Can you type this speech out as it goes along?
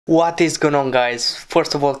What is going on, guys?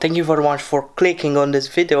 First of all, thank you very much for clicking on this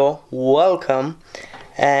video. Welcome.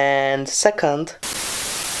 And second,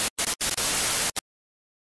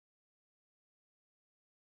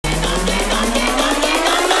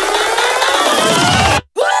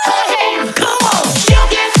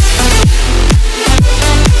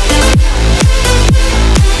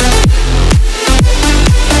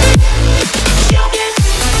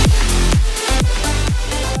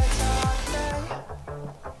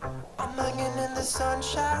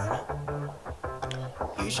 sunshine.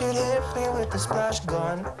 You should hit me with the splash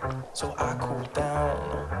gun so I cool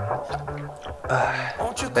down.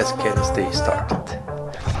 let's get this day started.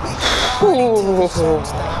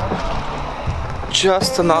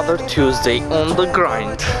 Just another Tuesday on the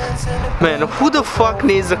grind. Man, who the fuck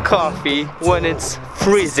needs a coffee when it's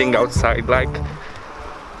freezing outside? Like,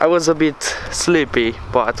 I was a bit sleepy,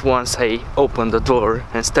 but once I opened the door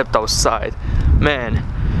and stepped outside, man,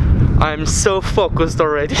 I'm so focused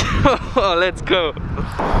already. Let's go.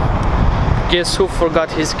 Guess who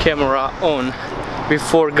forgot his camera on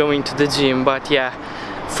before going to the gym? But yeah,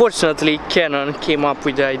 fortunately Canon came up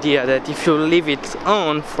with the idea that if you leave it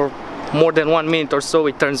on for more than 1 minute or so,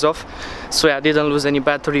 it turns off. So yeah, I didn't lose any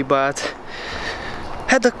battery, but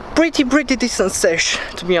had a pretty decent sesh,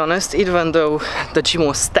 to be honest, even though the gym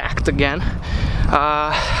was stacked again.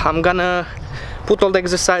 I'm gonna put all the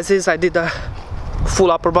exercises. I did a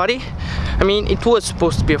full upper body. I mean, it was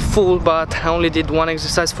supposed to be a full, but I only did one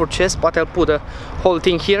exercise for chest, but I'll put the whole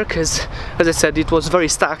thing here because, as I said, it was very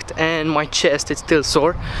stacked and my chest is still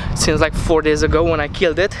sore since like 4 days ago when I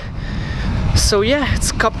killed it. So yeah,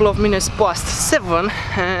 it's a couple of minutes past 7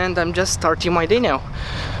 and I'm just starting my day now.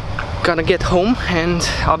 Gonna get home and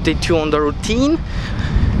update you on the routine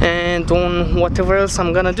and on whatever else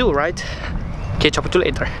I'm gonna do, right? Catch up with you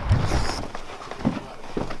later.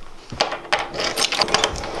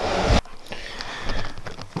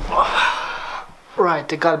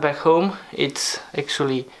 Right, I got back home. It's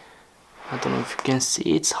actually, I don't know if you can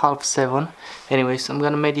see, it's 7:30. Anyways, I'm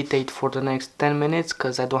gonna meditate for the next 10 minutes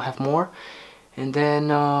because I don't have more. And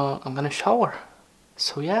then I'm gonna shower.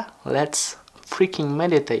 So yeah, let's freaking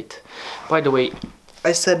meditate. By the way,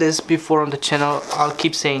 I said this before on the channel, I'll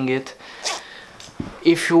keep saying it.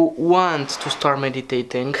 If you want to start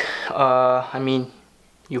meditating, I mean,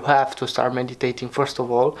 you have to start meditating first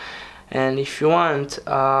of all. And if you want,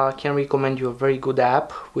 I can recommend you a very good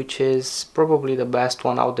app, which is probably the best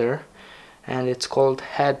one out there, and it's called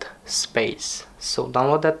Headspace. So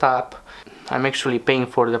download that app. I'm actually paying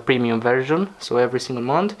for the premium version, so every single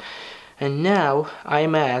month. And now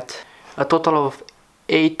I'm at a total of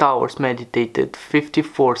 8 hours meditated,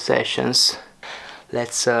 54 sessions.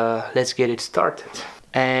 Let's get it started.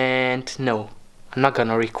 And no, I'm not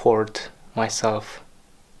gonna record myself.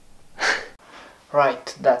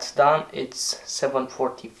 Right, that's done. It's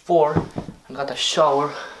 7:44. I got a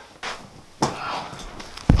shower.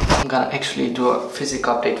 I'm gonna actually do a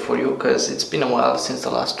physical update for you because it's been a while since the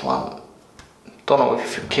last one. Don't know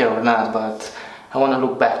if you care or not, but I want to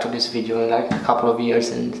look back to this video in like a couple of years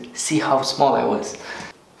and see how small I was.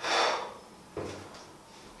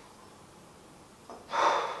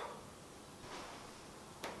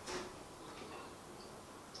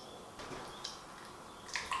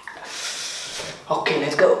 Okay,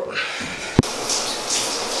 let's go.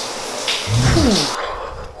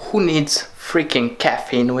 Who needs freaking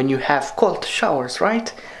caffeine when you have cold showers,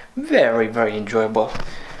 right? Very enjoyable.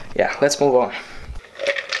 Yeah, let's move on.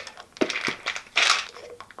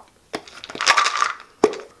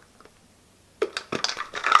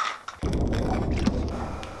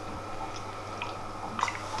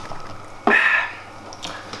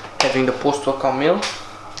 Having the post-workout meal.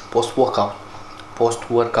 Post-workout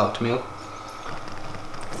meal.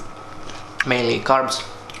 Mainly carbs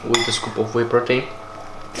with a scoop of whey protein,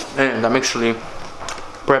 and I'm actually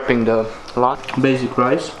prepping the lunch, basic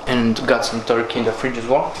rice, and got some turkey in the fridge as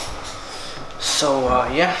well. So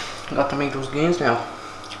yeah, gotta make those gains now.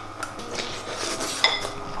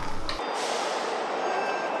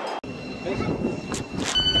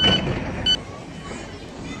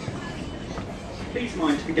 Please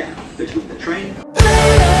mind to get between the train.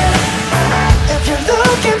 If you're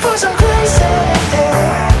looking for some crazy,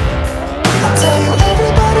 I'll tell you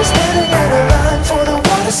everybody's standing in a line for the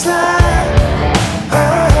water slide.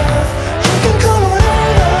 You can come on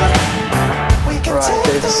over. We can Right,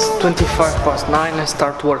 take it's the 9:25. I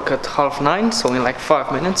start work at 9:30, so in like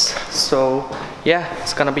 5 minutes. So yeah,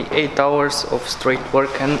 it's gonna be 8 hours of straight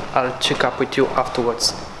work, and I'll check up with you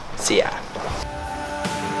afterwards. See ya.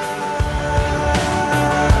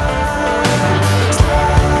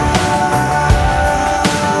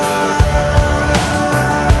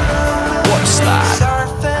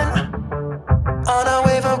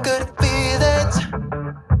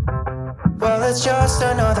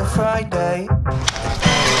 it's another Friday.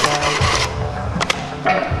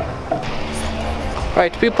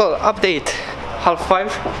 Right, people, update. 5:30.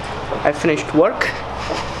 I finished work.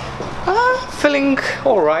 Feeling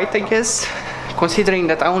alright, I guess. Considering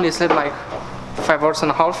that I only slept like 5 hours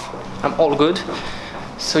and a half, I'm all good.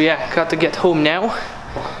 So yeah, got to get home now.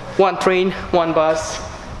 One train, one bus,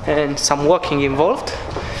 and some walking involved.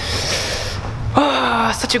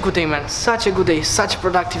 Such a good day, man. Such a good day. Such a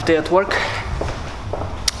productive day at work.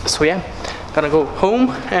 So yeah, gonna go home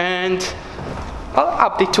and I'll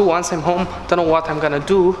update you once I'm home. Don't know what I'm gonna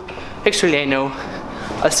do. Actually, I know.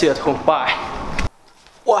 I'll see you at home. Bye.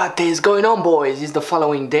 What is going on, boys? It's the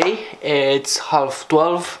following day. It's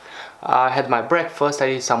 12:30. I had my breakfast. I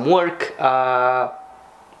did some work. I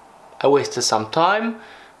wasted some time.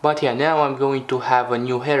 But yeah, now I'm going to have a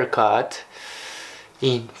new haircut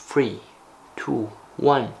in 3, 2,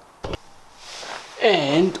 1.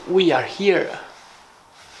 And we are here.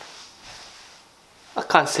 I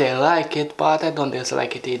can't say I like it, but I don't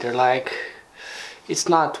dislike it either. Like, it's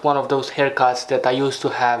not one of those haircuts that I used to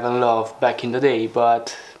have and love back in the day,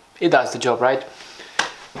 but it does the job, right?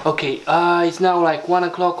 Okay, it's now like 1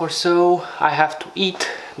 o'clock or so. I have to eat.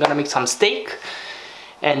 I'm gonna make some steak.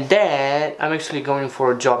 And then I'm actually going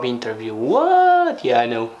for a job interview. What? Yeah, I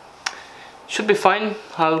know. Should be fine.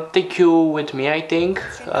 I'll take you with me, I think.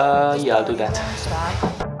 Yeah, I'll do that.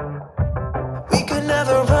 We could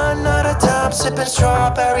never run out of time, sipping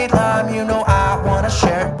strawberry lime. You know I wanna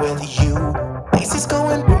share it with you. This is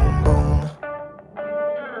going boom boom.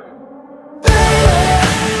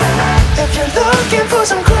 Baby, if you're looking for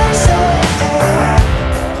some crazy,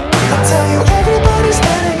 I'll tell you everybody's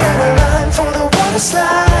standing in a line for the water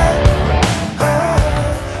slide.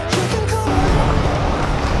 You can go.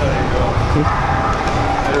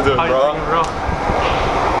 How you doing, bro?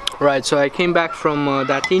 Right, so I came back from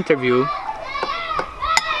that interview.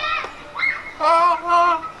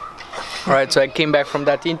 Right, so I came back from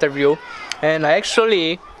that interview and I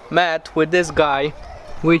actually met with this guy,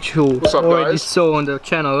 which you already saw on the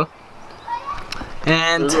channel.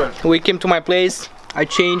 And we came to my place, I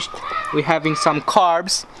changed, we're having some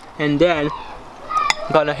carbs, and then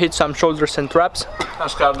gonna hit some shoulders and traps.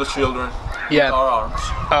 Let's carve the children. Yeah. Our arms.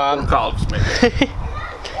 Or calves, maybe.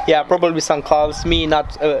 Yeah, probably some calves. Me,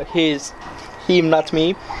 not him, not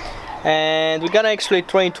me. And we're gonna actually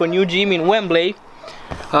train to a new gym in Wembley,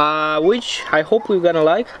 which I hope we're gonna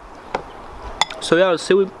like. So yeah, I'll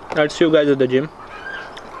see you guys at the gym.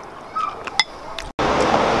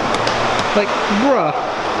 Like, bruh,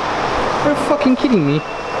 are you fucking kidding me?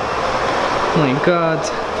 Oh my god.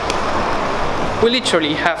 We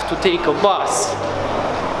literally have to take a bus,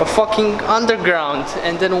 a fucking underground,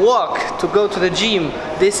 and then walk to go to the gym.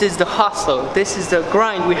 This is the hustle, this is the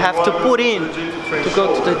grind we have to put in to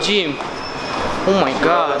go to the gym. Oh my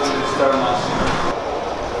god.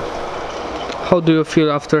 How do you feel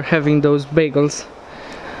after having those bagels?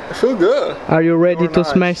 I feel good. Are you ready to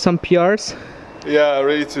nice. smash some PRs? Yeah,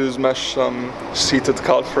 ready to smash some seated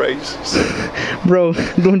calf raises. Bro,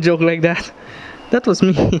 don't joke like that. That was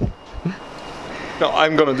me. No,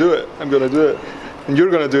 I'm gonna do it. I'm gonna do it. And you're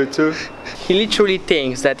gonna do it too. He literally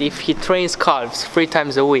thinks that if he trains calves 3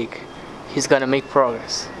 times a week, he's gonna make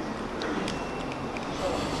progress.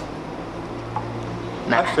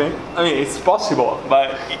 Nah. I mean, it's possible,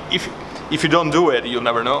 but if you don't do it, you'll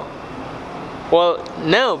never know. Well,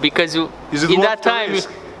 no, because you, Is it in worth that the time, risk?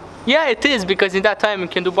 yeah, it is, because in that time you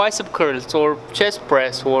can do bicep curls or chest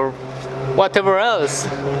press or whatever else.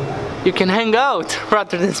 You can hang out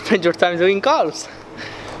rather than spend your time doing calves.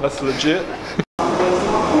 That's legit.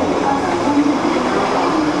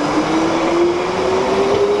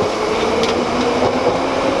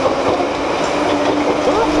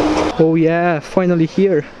 Oh yeah, finally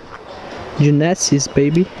here. Genesis,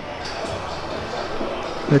 baby.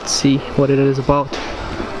 Let's see what it is about.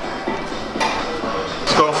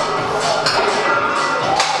 Let's go.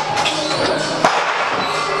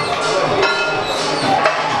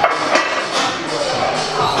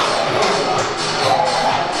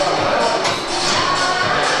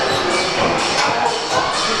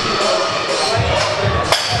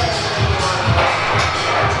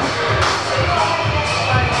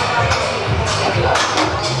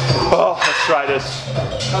 Oh, let's try this.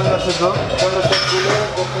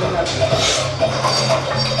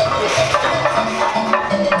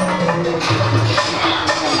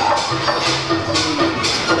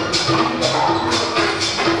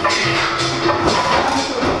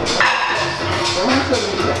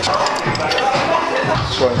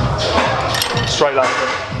 Let's try like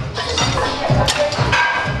that.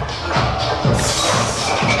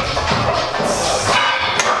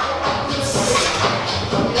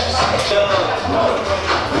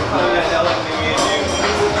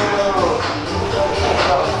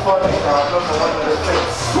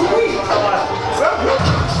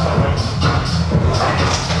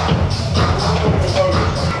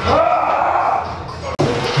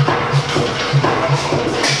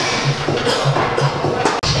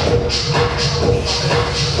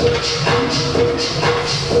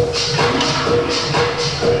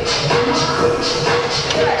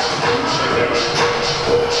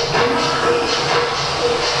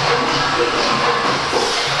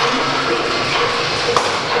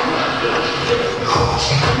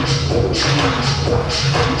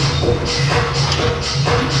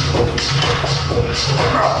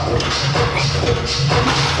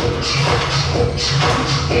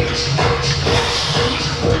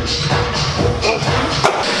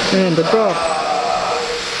 And the drop.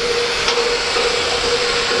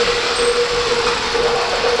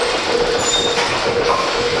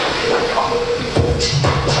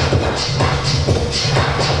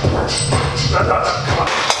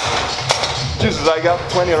 Jesus, I got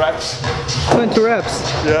 20 reps. 20 reps.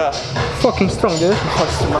 Yeah. Fucking strong, dude.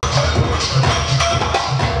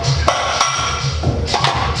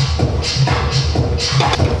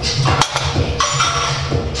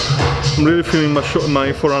 I'm really feeling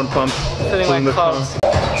my forearm pump. Feeling from like the car. carbs.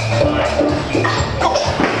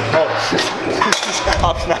 Oh, this is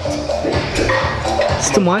half nut. It's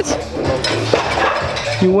too much.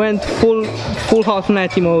 You went full half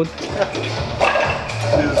natty mode.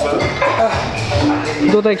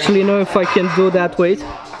 Don't actually know if I can do that weight.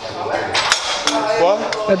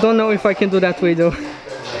 What? I don't know if I can do that weight though.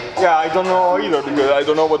 Yeah, I don't know either because I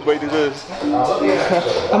don't know what weight it is.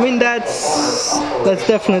 I mean that's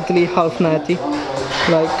definitely half natty.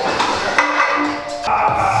 Like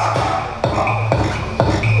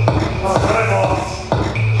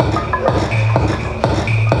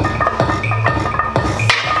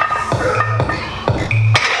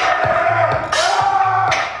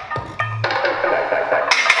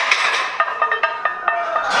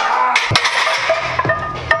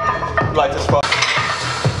Light as fuck.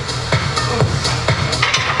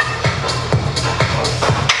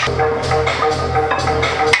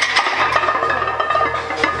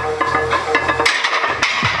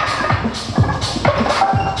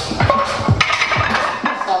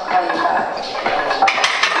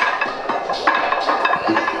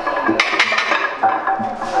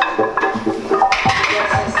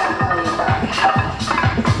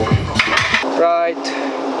 right,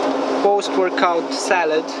 post-workout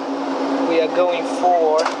salad. We are going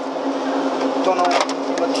for, don't know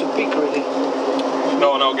what to pick really.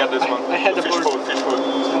 No, get this one. I had the a fish bird. food, fish food.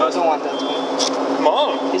 No, I don't want that one. Come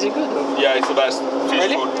on. Is it good though? Yeah, it's the best fish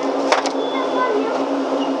Really? food.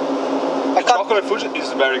 I can't. Chocolate food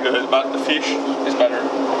is very good, but the fish is better.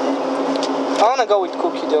 I wanna go with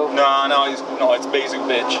cookie dough. No, it's basic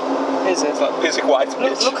bitch. Is it? It's not basic white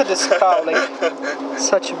bitch. Look at this cow, like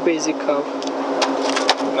such a basic cow.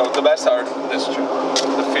 No, the best are these two.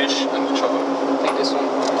 The fish and the chocolate. Take this one.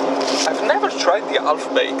 I've never tried the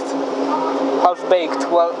half-baked. Half baked.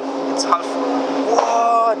 Well, it's half.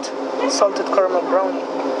 What? Salted caramel brownie.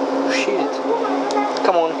 Shit.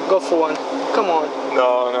 Come on, go for one. Come on.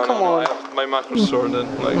 No. Come on. I have my mouth was sore then.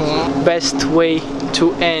 Like, Best way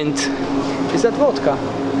to end. Is that vodka?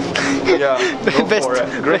 yeah, go Best- for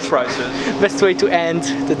it. Great best- prices. Best way to end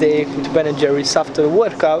the day with Ben & Jerry's after a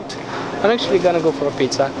workout. I'm actually gonna go for a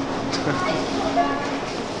pizza.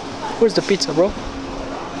 Where's the pizza, bro?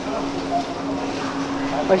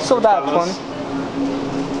 I saw that one.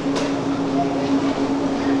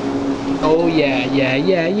 Oh yeah.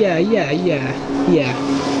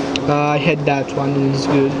 I had that one, it was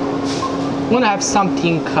good. I'm gonna have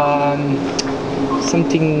something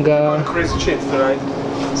Crazy shit tonight.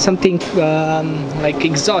 something like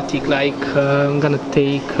exotic, like I'm gonna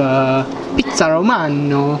take pizza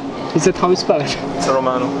romano. Is that how you spell it? It's a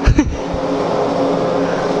Romano.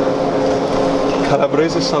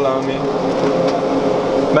 Calabrese salami.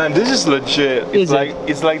 Man, this is legit. Is it?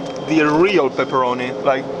 It's like the real pepperoni.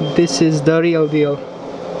 Like, This is the real deal.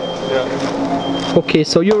 yeah. Okay,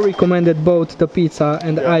 so you recommended both the pizza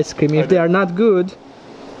and the Yeah, ice cream. I If they did. are not good,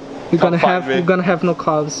 you're gonna Can't find me. have no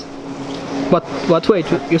carbs. But wait,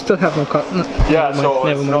 you still have no carbs. Yeah, so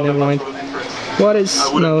never it's mind. not much of a difference. What is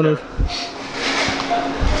I wouldn't no?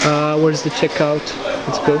 care. Where's the checkout?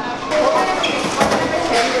 Let's go.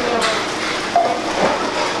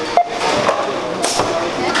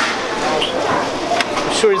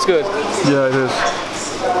 Sure, it's good. Yeah, it is.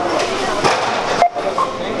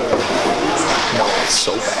 No, it's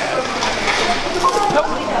so bad.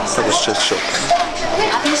 That was just shocking.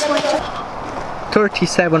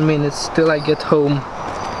 37 minutes till I get home.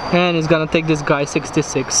 And he's gonna take this guy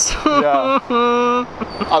 66. Yeah.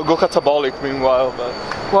 I'll go catabolic meanwhile, but...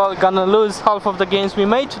 Well, gonna lose half of the gains we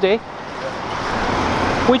made today.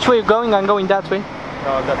 Which way you going? I'm going that way.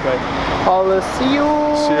 No, that way. I'll see you...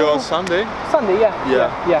 See you on Sunday. Sunday, yeah.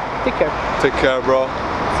 Yeah. Take care. Take care, bro.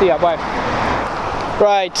 See ya, bye.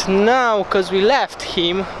 Right, now, because we left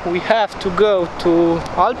him, we have to go to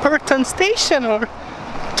Alperton station, or...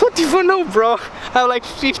 Don't even know, bro. I have like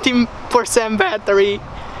 15% battery.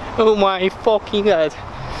 Oh my fucking god.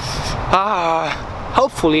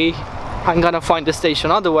 Hopefully I'm gonna find the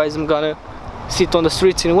station, otherwise I'm gonna sit on the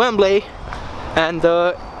streets in Wembley and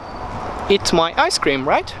eat my ice cream,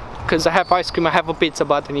 right? Because I have ice cream, I have a pizza,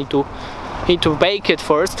 but I need to bake it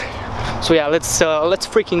first. So yeah, let's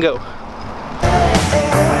freaking go.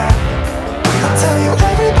 I'll tell you,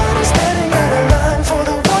 everybody's standing in a line for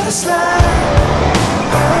the water slide.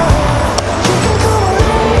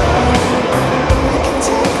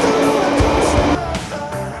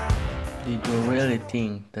 Did you really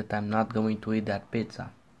think that I'm not going to eat that pizza?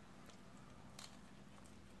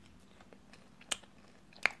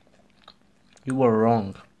 You were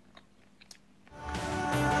wrong.